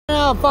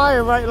On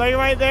fire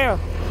right there.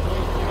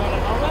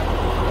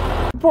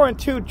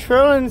 2.2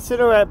 trillion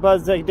cigarette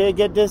butts they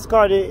get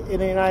discarded in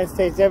the United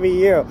States every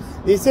year.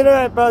 These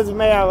cigarette butts are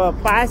made out of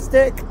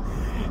plastic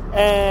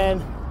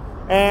and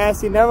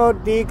actually never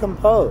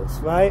decompose,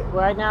 right?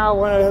 Right now,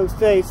 one of those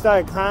states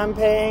started a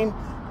campaign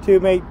to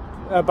make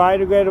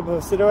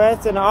biodegradable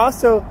cigarettes, and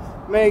also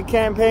made a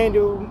campaign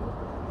to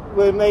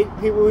make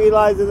people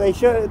realize that they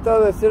shouldn't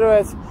throw their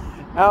cigarettes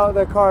out of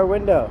their car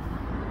window.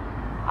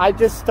 I had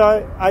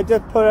to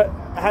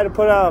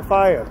put out a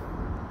fire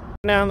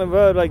down the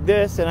road like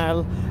this, and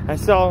I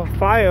saw a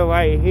fire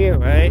right here,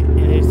 right?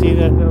 And you see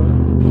that,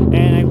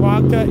 and I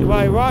walked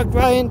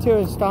right into it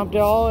and stomped it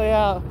all the way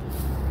out,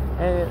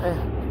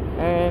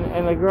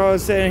 and the girl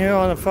was sitting here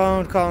on the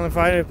phone calling the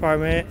fire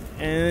department,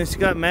 and then she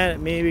got mad at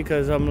me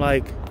because I'm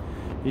like,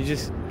 you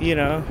just,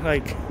 because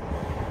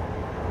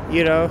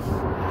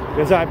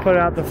I put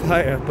out the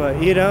fire, but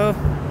she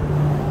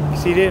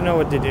didn't know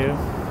what to do.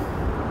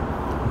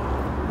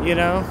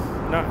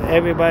 Not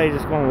everybody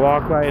just gonna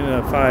walk right into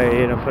the fire,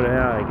 put it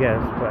out, I guess.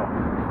 But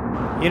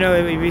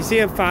if you see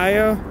a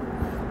fire,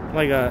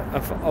 like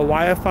a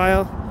wire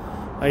fire,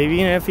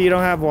 even if you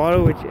don't have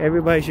water, which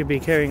everybody should be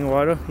carrying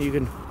water, you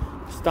can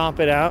stomp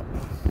it out.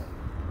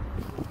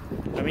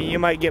 I mean, you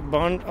might get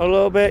burned a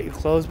little bit, your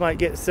clothes might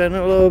get sent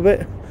a little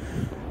bit,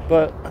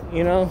 but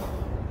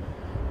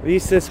at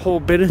least this whole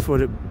business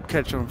would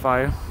catch on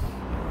fire.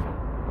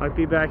 I'll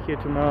be back here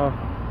tomorrow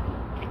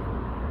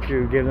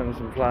to give them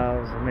some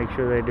flowers and make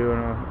sure they're doing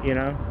all,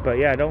 But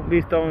yeah, don't be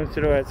throwing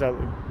cigarettes out.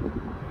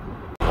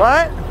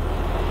 What?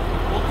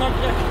 We'll come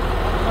check it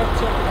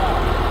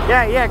out.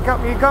 Yeah,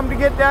 you come to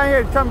get down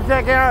here, come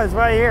check it out. It's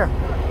right here.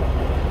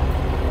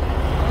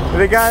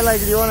 The guy like,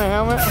 do you want a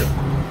helmet?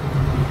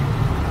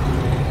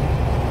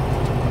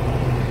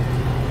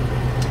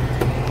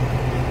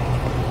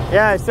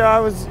 Yeah, so I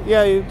was,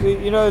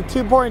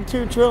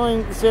 2.2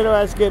 trillion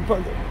cigarettes get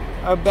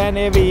banned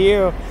every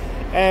year.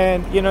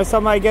 And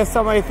somebody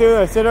threw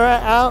a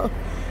cigarette out,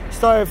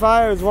 started a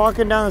fire. I was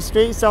walking down the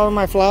street selling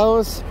my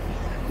flowers,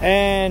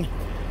 and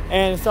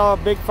saw a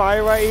big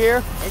fire right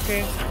here.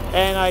 Okay.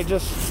 And I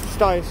just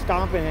started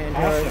stomping it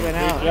until it went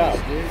out. Good job,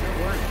 dude. Good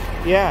work.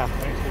 Yeah.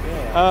 Thanks for doing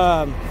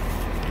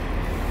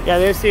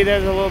that.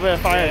 There's a little bit of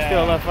fire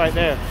still left right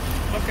there.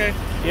 Okay.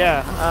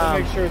 Yeah.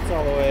 We'll make sure it's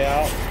all the way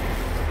out.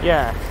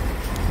 Yeah.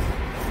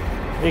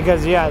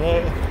 Because I get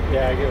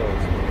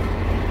it.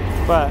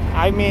 But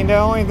I mean, there's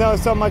only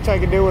so much I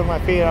can do with my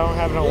feet. I don't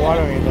have no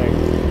water or anything.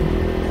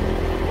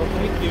 Well,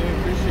 thank you.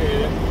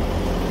 Appreciate it.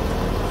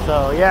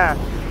 So yeah,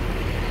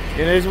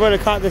 and this would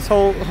have caught this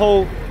whole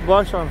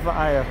bush on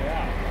fire.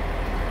 Yeah.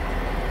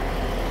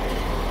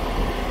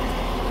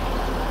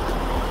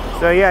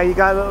 So yeah, you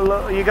got a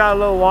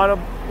little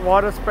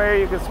water sprayer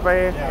you can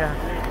spray it. Yeah.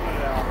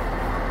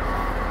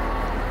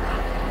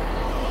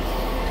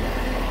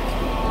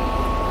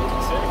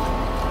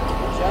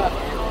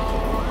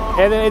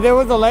 And there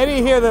was a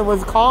lady here that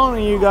was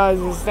calling you guys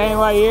and staying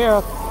right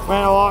here. When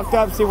I walked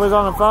up, she was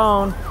on the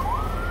phone,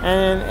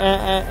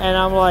 and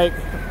I'm like,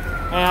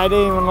 and I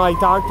didn't even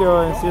talk to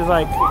her, and she was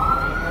like,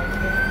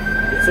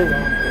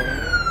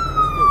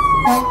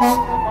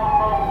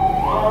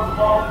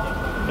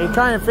 you're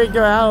trying to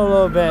figure out a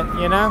little bit,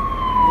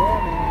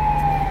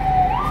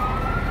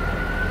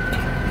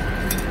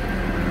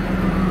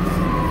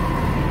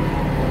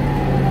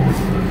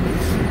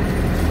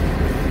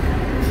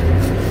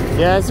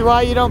 Yeah, that's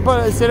why you don't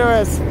put those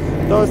cigarettes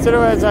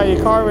out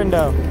your car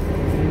window.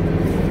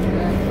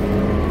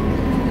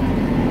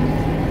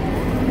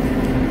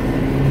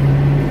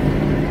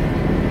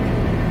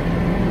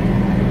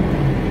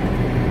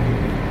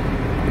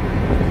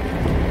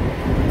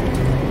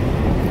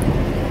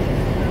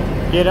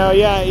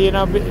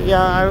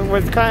 I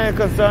was kind of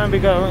concerned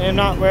because I'm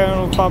not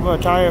wearing a proper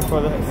attire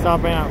for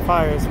stopping out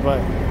fires, but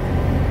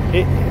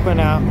it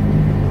went out.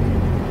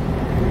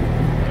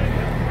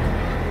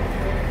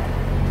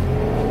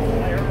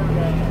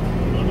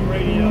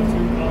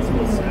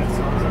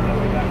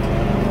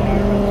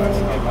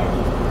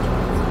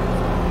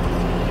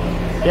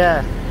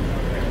 Yeah.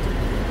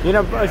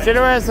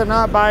 Cigarettes are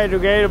not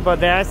biodegradable, but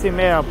they're actually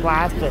made of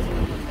plastic.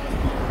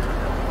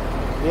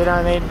 You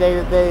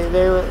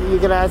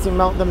can actually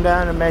melt them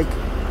down and make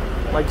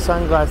like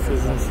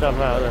sunglasses and stuff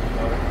out of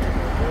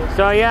them.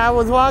 So yeah, I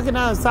was walking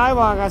down the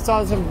sidewalk. I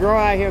saw some girl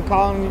out here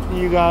calling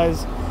you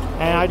guys,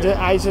 and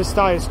I just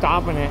started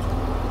stomping it.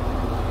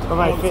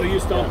 So you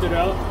stomped it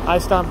out? I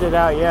stomped it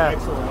out, yeah.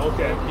 Excellent.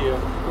 Okay. Cool.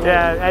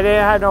 Yeah, I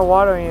didn't have no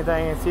water or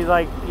anything, and she's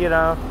like,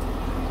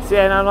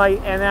 and I'm like,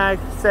 and then I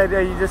said,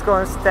 are you just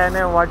going to stand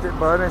there and watch it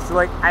burn? And she's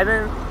like,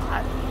 I'm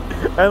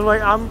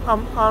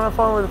on the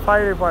phone with the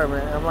fire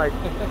department. I'm like,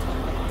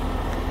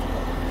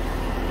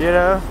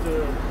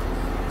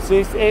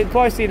 of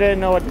course she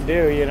didn't know what to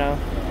do, They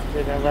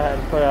never had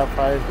to put out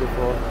fires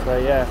before,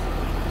 but yeah.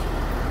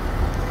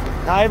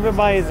 Not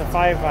everybody's a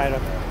firefighter.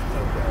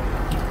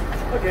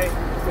 Okay.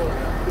 Cool.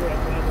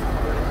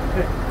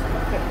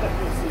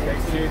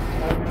 Thanks, dude.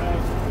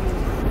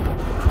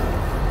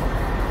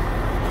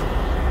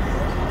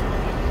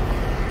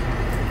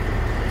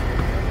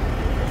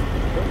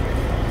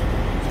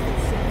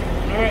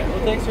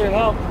 Well, thanks for your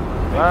help.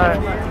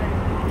 Alright.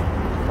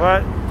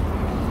 What?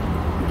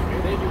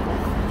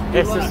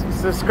 Hey,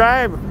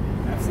 subscribe.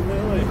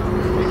 Absolutely.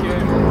 Thank you.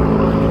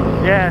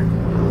 Yeah.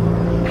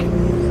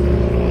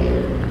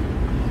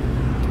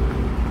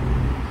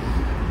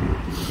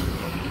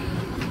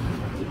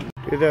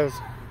 Dude, there's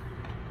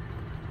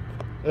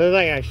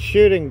like a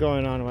shooting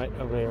going on right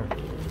over here.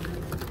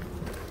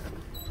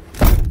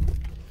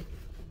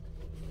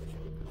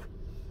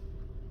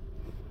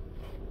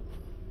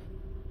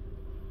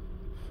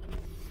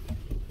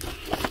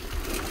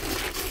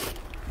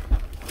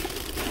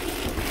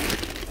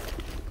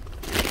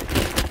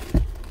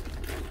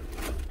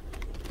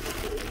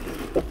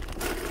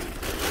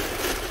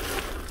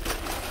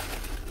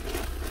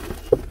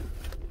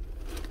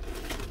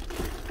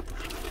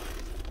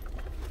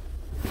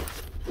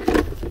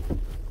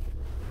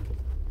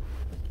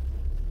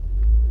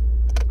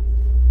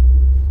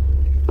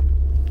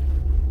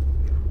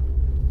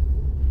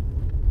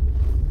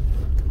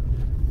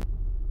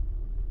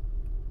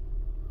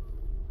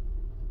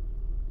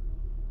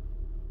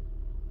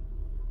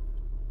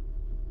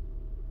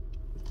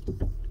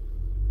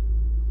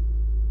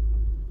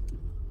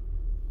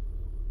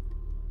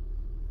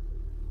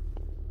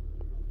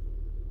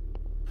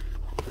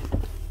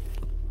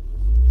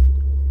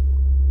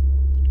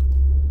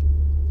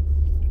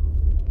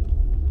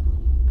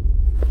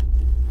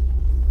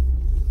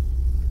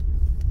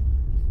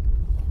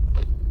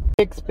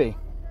 Bixby.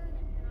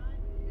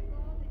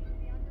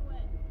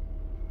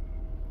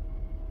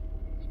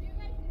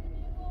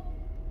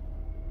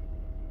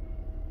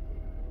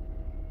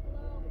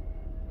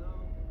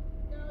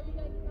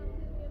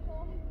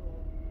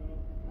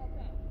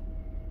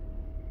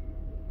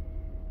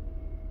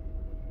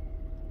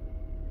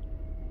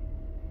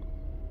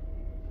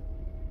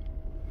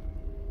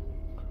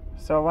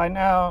 So right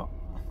now,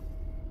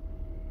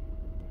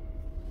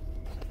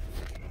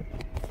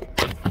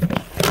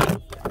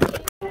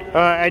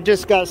 I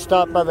just got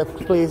stopped by the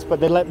police, but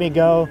they let me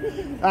go.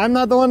 I'm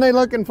not the one they're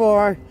looking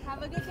for.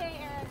 Have a good day,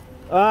 Eric.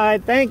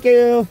 Alright, thank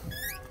you.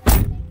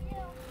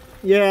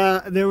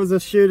 Yeah, there was a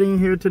shooting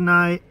here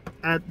tonight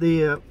at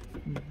the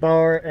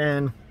bar,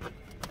 and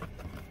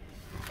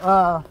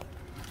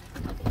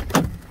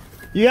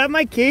you have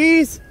my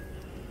keys?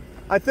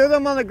 I threw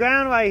them on the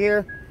ground right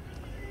here.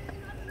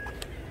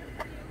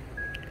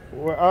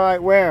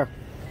 Alright, where?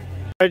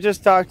 I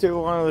just talked to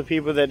one of the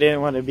people that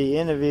didn't want to be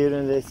interviewed,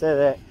 and they said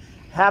that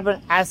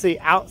happened actually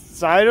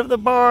outside of the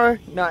bar,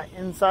 not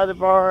inside the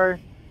bar.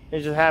 It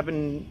just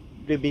happened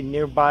to be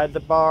nearby the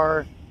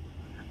bar,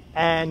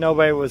 and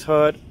nobody was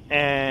hurt,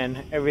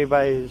 and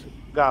everybody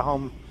got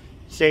home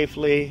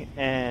safely,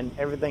 and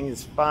everything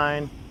is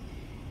fine.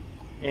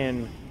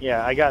 And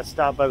yeah, I got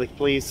stopped by the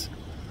police,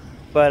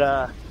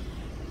 but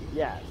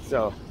yeah,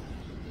 so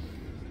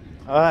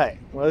alright,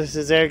 well, this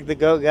is Eric the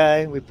Goat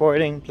Guy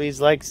reporting. Please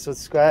like,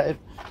 subscribe,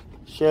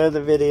 share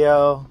the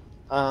video.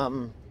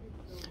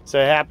 So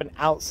it happened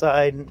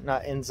outside,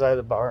 not inside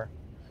the bar.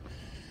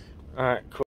 Alright, cool.